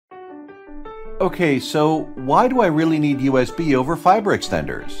Okay, so why do I really need USB over fiber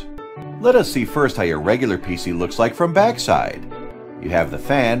extenders? Let us see first how your regular PC looks like from backside. You have the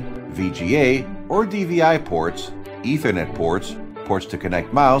fan, VGA or DVI ports, Ethernet ports, ports to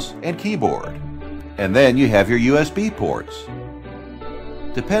connect mouse and keyboard. And then you have your USB ports.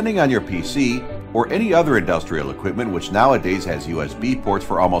 Depending on your PC or any other industrial equipment which nowadays has USB ports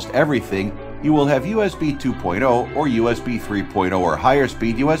for almost everything, you will have USB 2.0 or USB 3.0 or higher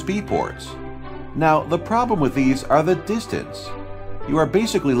speed USB ports. Now, the problem with these are the distance. You are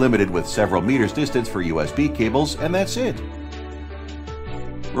basically limited with several meters distance for USB cables, and that's it.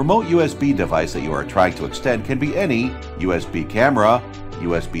 Remote USB device that you are trying to extend can be any USB camera,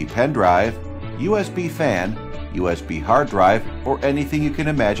 USB pen drive, USB fan, USB hard drive, or anything you can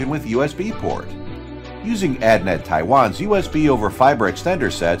imagine with USB port. Using AdNet Taiwan's USB over fiber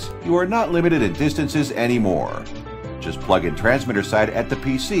extender sets, you are not limited in distances anymore. Just plug in transmitter side at the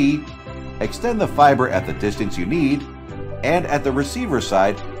PC, extend the fiber at the distance you need, and at the receiver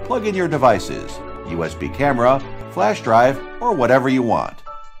side, plug in your devices, USB camera, flash drive, or whatever you want.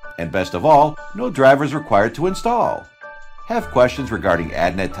 And best of all, no drivers required to install. Have questions regarding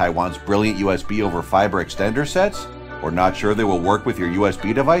AdNet Taiwan's brilliant USB over fiber extender sets? Or not sure they will work with your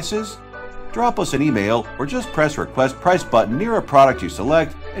USB devices? Drop us an email or just press Request Price button near a product you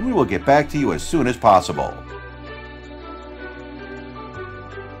select and we will get back to you as soon as possible.